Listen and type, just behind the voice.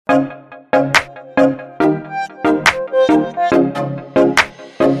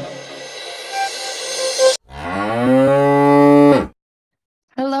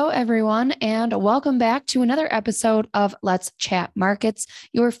and welcome back to another episode of Let's Chat Markets,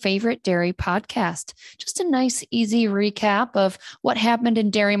 your favorite dairy podcast. Just a nice, easy recap of what happened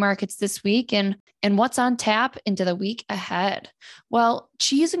in dairy markets this week and what's on tap into the week ahead. Well,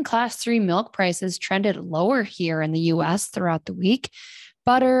 cheese and Class 3 milk prices trended lower here in the U.S. throughout the week.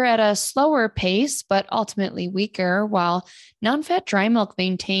 Butter at a slower pace, but ultimately weaker, while non-fat dry milk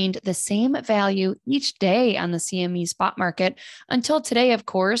maintained the same value each day on the CME spot market until today, of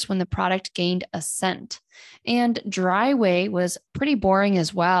course, when the product gained a cent. And dry whey was pretty boring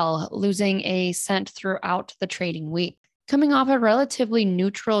as well, losing a cent throughout the trading week. Coming off a relatively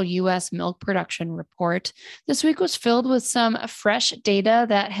neutral U.S. milk production report, this week was filled with some fresh data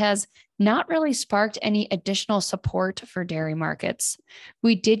that has not really sparked any additional support for dairy markets.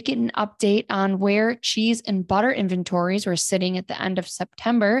 We did get an update on where cheese and butter inventories were sitting at the end of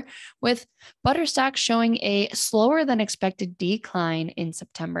September, with butter stocks showing a slower than expected decline in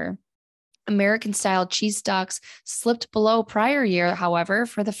September. American-style cheese stocks slipped below prior year, however,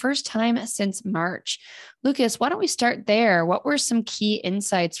 for the first time since March. Lucas, why don't we start there? What were some key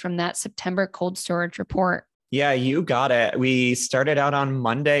insights from that September cold storage report? Yeah, you got it. We started out on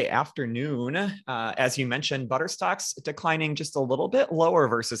Monday afternoon. As you mentioned, butter stocks declining just a little bit lower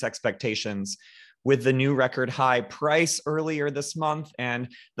versus expectations with the new record high price earlier this month and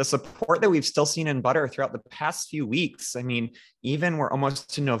the support that we've still seen in butter throughout the past few weeks. I mean, even we're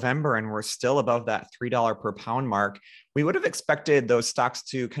almost to November and we're still above that $3 per pound mark. We would have expected those stocks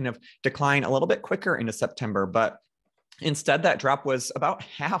to kind of decline a little bit quicker into September, but instead, that drop was about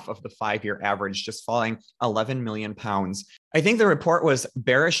half of the 5-year average, just falling 11 million pounds. I think the report was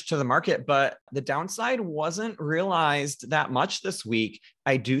bearish to the market, but the downside wasn't realized that much this week.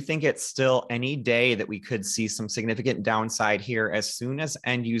 I do think it's still any day that we could see some significant downside here as soon as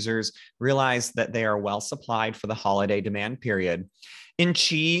end users realize that they are well supplied for the holiday demand period. In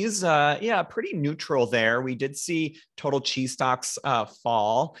cheese, pretty neutral there. We did see total cheese stocks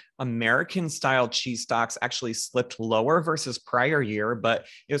fall. American-style cheese stocks actually slipped lower versus prior year, but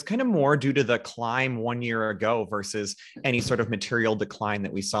it was kind of more due to the climb 1 year ago versus any sort of material decline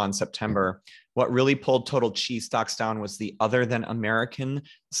that we saw in September. What really pulled total cheese stocks down was the other than American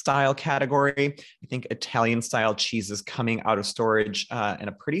style category. I think Italian style cheese is coming out of storage in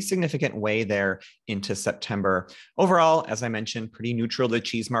a pretty significant way there into September. Overall, as I mentioned, pretty neutral to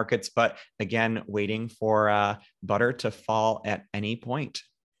cheese markets, but again, waiting for butter to fall at any point.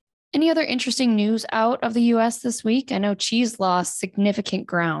 Any other interesting news out of the U.S. this week? I know cheese lost significant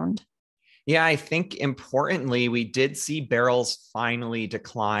ground. Yeah, I think importantly, we did see barrels finally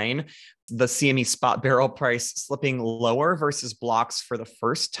decline. The CME spot barrel price slipping lower versus blocks for the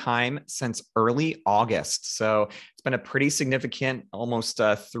first time since early August. So it's been a pretty significant, almost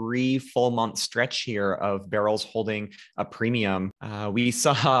 3 full month stretch here of barrels holding a premium. We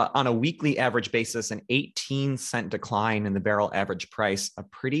saw on a weekly average basis an 18-cent decline in the barrel average price, a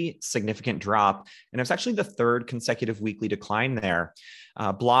pretty significant drop. And it was actually the 3rd consecutive weekly decline there.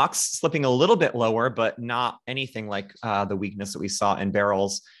 Blocks slipping a little bit lower, but not anything like the weakness that we saw in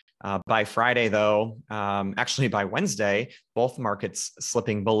barrels. By Friday, though, actually by Wednesday, both markets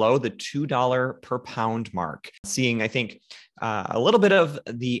slipping below the $2 per pound mark, seeing, I think, a little bit of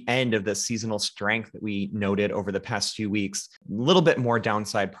the end of the seasonal strength that we noted over the past few weeks. A little bit more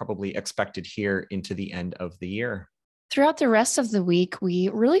downside probably expected here into the end of the year. Throughout the rest of the week, we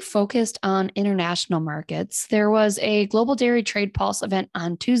really focused on international markets. There was a Global Dairy Trade Pulse event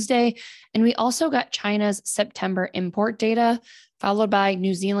on Tuesday, and we also got China's September import data, followed by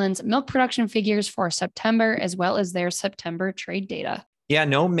New Zealand's milk production figures for September, as well as their September trade data. Yeah,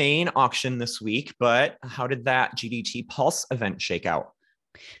 no main auction this week, but how did that GDT Pulse event shake out?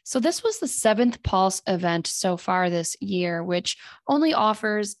 So this was the 7th Pulse event so far this year, which only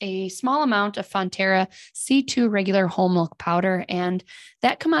offers a small amount of Fonterra C2 regular whole milk powder, and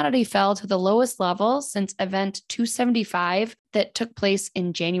that commodity fell to the lowest level since event 275 that took place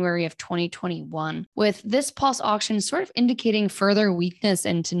in January of 2021, with this Pulse auction sort of indicating further weakness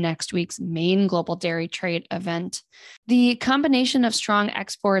into next week's main global dairy trade event. The combination of strong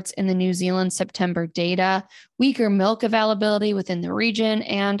exports in the New Zealand September data, weaker milk availability within the region,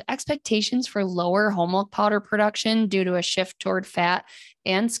 and expectations for lower whole milk powder production due to a shift toward fat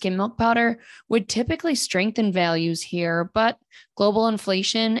and skim milk powder would typically strengthen values here, but global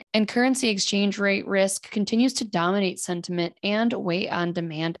inflation and currency exchange rate risk continues to dominate sentiment and weigh on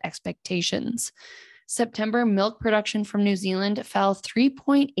demand expectations. September milk production from New Zealand fell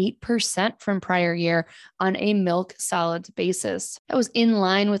 3.8% from prior year on a milk solids basis. That was in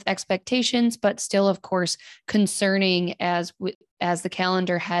line with expectations, but still, of course, concerning as the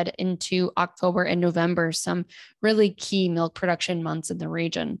calendar head into October and November, some really key milk production months in the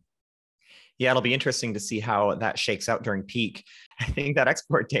region. Yeah, it'll be interesting to see how that shakes out during peak. I think that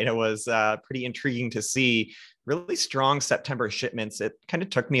export data was pretty intriguing to see. Really strong September shipments. It kind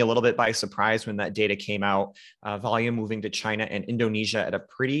of took me a little bit by surprise when that data came out. Volume moving to China and Indonesia at a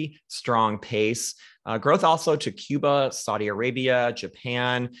pretty strong pace. Growth also to Cuba, Saudi Arabia,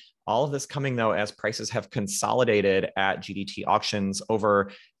 Japan. All of this coming though as prices have consolidated at GDT auctions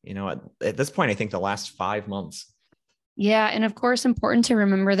over, at this point, I think the last 5 months. Yeah. And of course, important to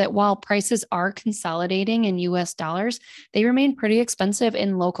remember that while prices are consolidating in US dollars, they remain pretty expensive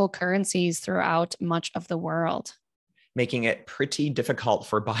in local currencies throughout much of the world. Making it pretty difficult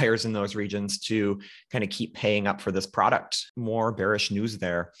for buyers in those regions to kind of keep paying up for this product. More bearish news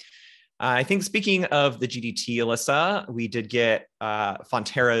there. I think speaking of the GDT, Alyssa, we did get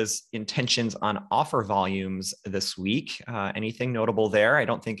Fonterra's intentions on offer volumes this week. Anything notable there? I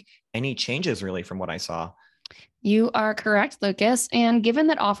don't think any changes really from what I saw. You are correct, Lucas. And given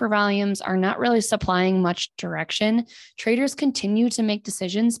that offer volumes are not really supplying much direction, traders continue to make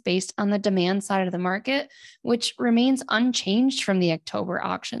decisions based on the demand side of the market, which remains unchanged from the October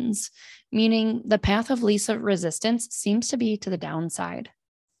auctions, meaning the path of least resistance seems to be to the downside.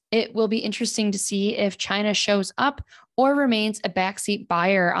 It will be interesting to see if China shows up or remains a backseat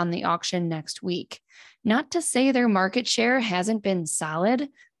buyer on the auction next week. Not to say their market share hasn't been solid,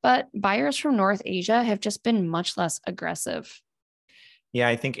 but buyers from North Asia have just been much less aggressive. Yeah,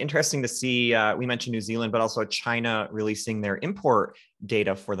 I think interesting to see. We mentioned New Zealand, but also China releasing their import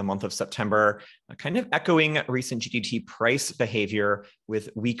data for the month of September, kind of echoing recent GDT price behavior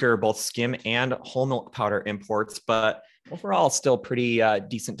with weaker both skim and whole milk powder imports, but overall still pretty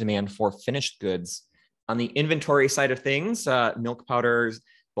decent demand for finished goods. On the inventory side of things, milk powders,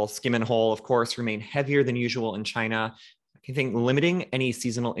 both skim and whole, of course, remain heavier than usual in China. I think limiting any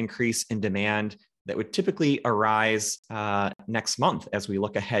seasonal increase in demand that would typically arise next month as we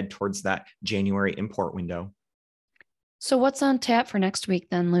look ahead towards that January import window. So, what's on tap for next week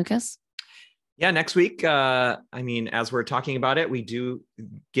then, Lucas? Yeah, next week, as we're talking about it, we do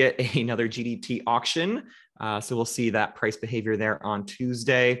get another GDT auction. So we'll see that price behavior there on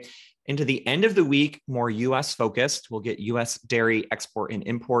Tuesday. Into the end of the week, more US focused. We'll get US dairy export and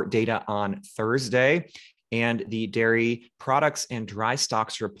import data on Thursday, and the dairy products and dry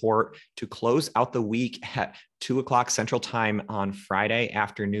stocks report to close out the week at 2:00 Central Time on Friday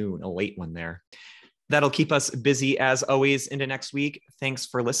afternoon, a late one there. That'll keep us busy as always into next week. Thanks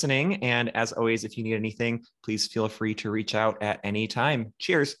for listening. And as always, if you need anything, please feel free to reach out at any time.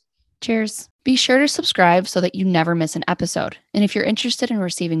 Cheers. Cheers. Be sure to subscribe so that you never miss an episode. And if you're interested in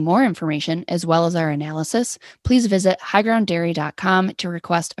receiving more information as well as our analysis, please visit highgrounddairy.com to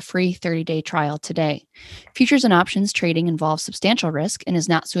request a free 30-day trial today. Futures and options trading involves substantial risk and is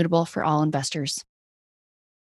not suitable for all investors.